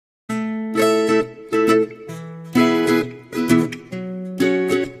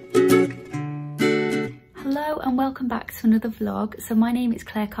welcome back to another vlog. So my name is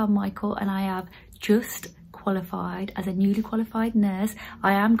Claire Carmichael and I have just qualified as a newly qualified nurse.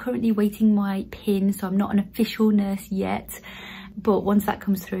 I am currently waiting my PIN, so I'm not an official nurse yet, but once that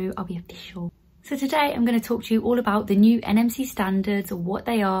comes through I'll be official. So today I'm going to talk to you all about the new NMC standards, what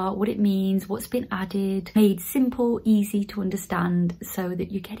they are, what it means, what's been added, made simple, easy to understand so that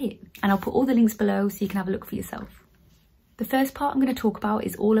you get it. And I'll put all the links below so you can have a look for yourself. The first part I'm going to talk about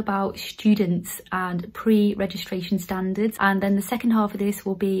is all about students and pre-registration standards, and then the second half of this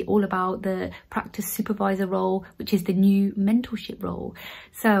will be all about the practice supervisor role, which is the new mentorship role.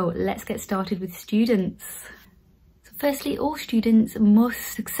 So let's get started with students. Firstly, all students must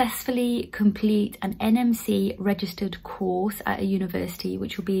successfully complete an NMC registered course at a university,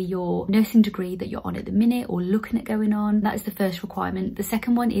 which will be your nursing degree that you're on at the minute or looking at going on. That is the first requirement. The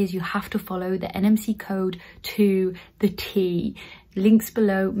second one is you have to follow the NMC code to the T. Links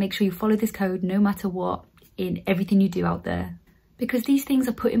below. Make sure you follow this code no matter what in everything you do out there. Because these things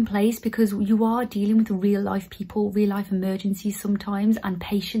are put in place because you are dealing with real life people, real life emergencies sometimes, and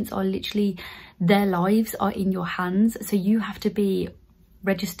patients are literally, their lives are in your hands. So you have to be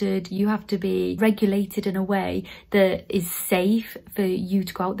registered, you have to be regulated in a way that is safe for you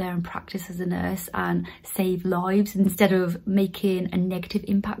to go out there and practice as a nurse and save lives instead of making a negative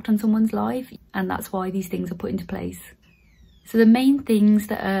impact on someone's life. And that's why these things are put into place. So the main things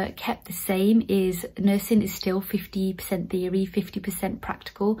that are kept the same is nursing is still 50% theory, 50%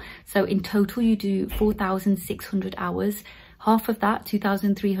 practical. So in total you do 4,600 hours. Half of that,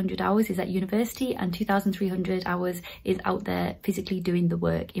 2,300 hours, is at university, and 2,300 hours is out there physically doing the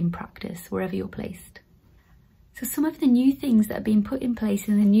work in practice, wherever you're placed. So some of the new things that have been put in place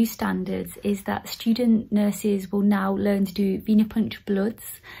in the new standards is that student nurses will now learn to do venipunct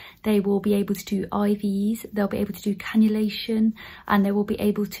bloods. They will be able to do IVs, they'll be able to do cannulation, and they will be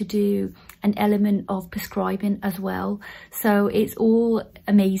able to do an element of prescribing as well. So it's all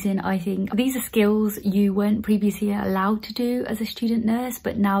amazing, I think. These are skills you weren't previously allowed to do as a student nurse,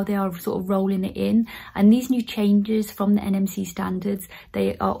 but now they are sort of rolling it in. And these new changes from the NMC standards,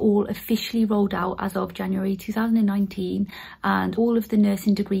 they are all officially rolled out as of January 2019, and all of the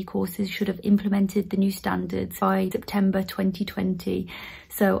nursing degree courses should have implemented the new standards by September 2020.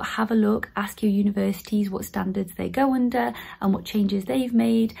 So have a look, ask your universities what standards they go under and what changes they've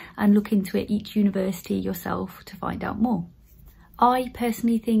made, and look into it each university yourself to find out more. I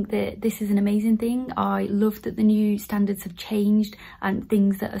personally think that this is an amazing thing. I love that the new standards have changed and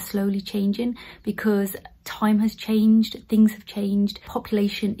things that are slowly changing, because time has changed, things have changed,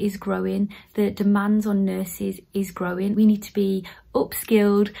 population is growing, the demands on nurses is growing. We need to be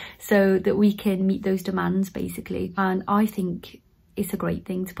upskilled so that we can meet those demands basically. And I think it's a great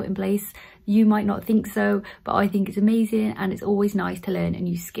thing to put in place. You might not think so, but I think it's amazing, and it's always nice to learn a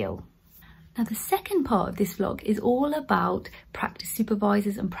new skill. Now the second part of this vlog is all about practice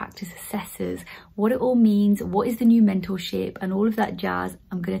supervisors and practice assessors, what it all means, what is the new mentorship, and all of that jazz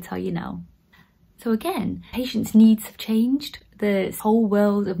I'm going to tell you now. So again, patients' needs have changed, the whole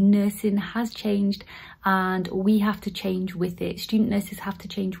world of nursing has changed, and we have to change with it. Student nurses have to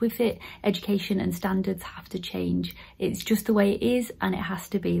change with it, education and standards have to change. It's just the way it is, and it has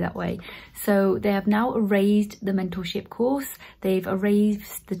to be that way. So they have now erased the mentorship course, they've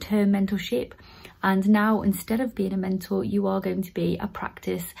erased the term mentorship, and now instead of being a mentor, you are going to be a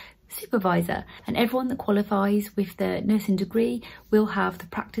practice supervisor, and everyone that qualifies with the nursing degree will have the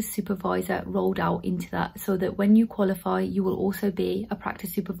practice supervisor rolled out into that, so that when you qualify you will also be a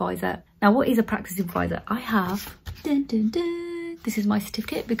practice supervisor. Now what is a practice supervisor? I have, dun, dun, dun, this is my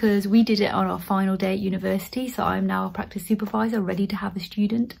certificate because we did it on our final day at university, so I'm now a practice supervisor ready to have a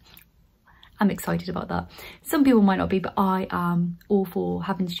student. I'm excited about that. Some people might not be, but I am all for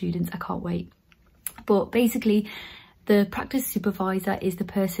having students. I can't wait. But basically the practice supervisor is the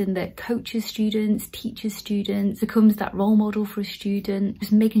person that coaches students, teaches students, becomes that role model for a student,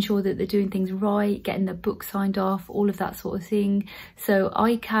 just making sure that they're doing things right, getting their book signed off, all of that sort of thing. So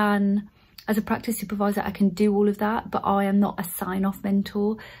I can, as a practice supervisor, I can do all of that, but I am not a sign-off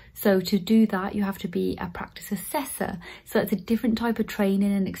mentor. So to do that, you have to be a practice assessor. So it's a different type of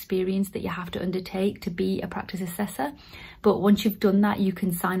training and experience that you have to undertake to be a practice assessor. But once you've done that, you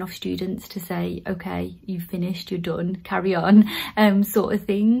can sign off students to say, okay, you've finished, you're done, carry on, sort of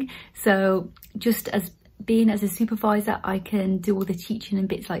thing. So just as being as a supervisor, I can do all the teaching and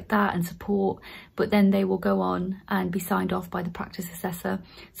bits like that and support, but then they will go on and be signed off by the practice assessor.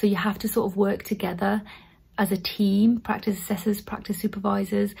 So you have to sort of work together as a team, practice assessors, practice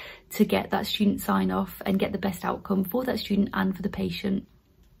supervisors, to get that student sign off and get the best outcome for that student and for the patient.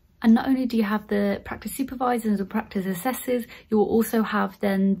 And not only do you have the practice supervisors and practice assessors, you will also have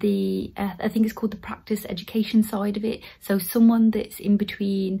then the, I think it's called the practice education side of it. So someone that's in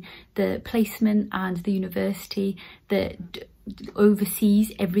between the placement and the university that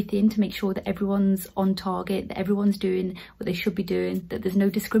oversees everything to make sure that everyone's on target, that everyone's doing what they should be doing, that there's no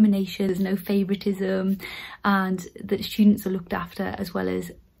discrimination, there's no favoritism, and that students are looked after, as well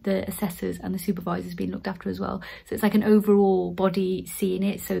as the assessors and the supervisors being looked after as well. So it's like an overall body seeing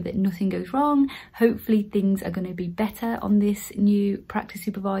it so that nothing goes wrong. Hopefully things are going to be better on this new practice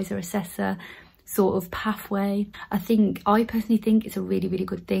supervisor assessor sort of pathway. I personally think it's a really, really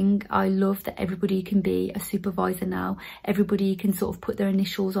good thing. I love that everybody can be a supervisor now. Everybody can sort of put their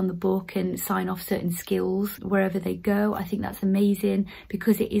initials on the book and sign off certain skills wherever they go. I think that's amazing,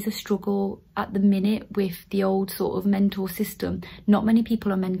 because it is a struggle at the minute with the old sort of mentor system. Not many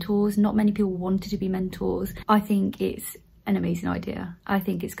people are mentors, not many people wanted to be mentors. I think it's an amazing idea. I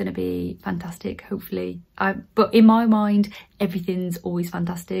think it's going to be fantastic, hopefully. But in my mind, everything's always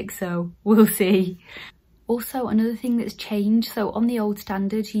fantastic, so we'll see. Also, another thing that's changed, so on the old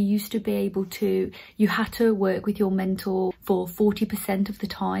standards, you used to be able to, you had to work with your mentor for 40% of the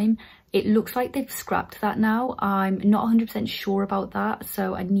time. It looks like they've scrapped that now. I'm not 100% sure about that,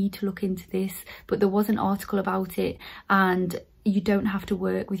 so I need to look into this, but there was an article about it, and you don't have to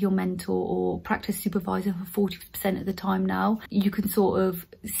work with your mentor or practice supervisor for 40% of the time now. You can sort of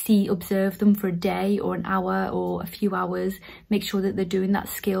observe them for a day or an hour or a few hours, make sure that they're doing that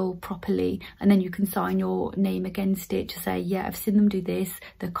skill properly, and then you can sign your name against it to say, yeah, I've seen them do this,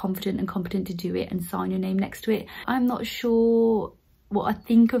 they're confident and competent to do it, and sign your name next to it. I'm not sure what I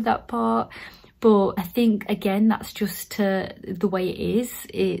think of that part, but I think, again, that's just the way it is.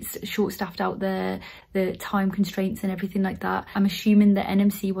 It's short-staffed out there, the time constraints and everything like that. I'm assuming that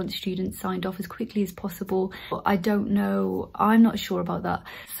NMC wants students signed off as quickly as possible, but I don't know. I'm not sure about that.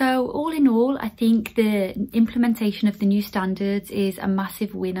 So all in all, I think the implementation of the new standards is a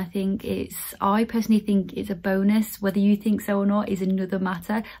massive win. I personally think it's a bonus. Whether you think so or not is another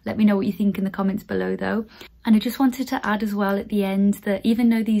matter. Let me know what you think in the comments below though. And I just wanted to add as well at the end that even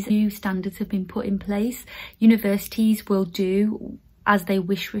though these new standards have been put in place, universities will do as they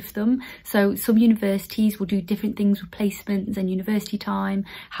wish with them. So some universities will do different things with placements and university time.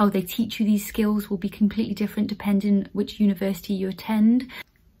 How they teach you these skills will be completely different depending which university you attend.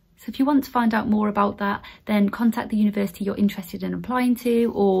 So if you want to find out more about that, then contact the university you're interested in applying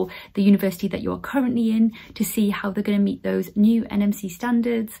to, or the university that you're currently in, to see how they're going to meet those new NMC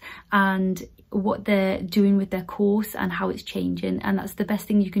standards and what they're doing with their course and how it's changing. And that's the best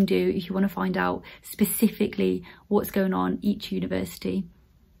thing you can do if you want to find out specifically what's going on each university.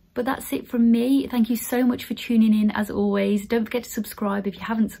 But that's it from me. Thank you so much for tuning in as always. Don't forget to subscribe if you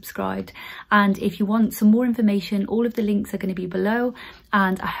haven't subscribed. And if you want some more information, all of the links are going to be below.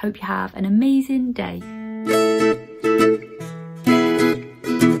 And I hope you have an amazing day.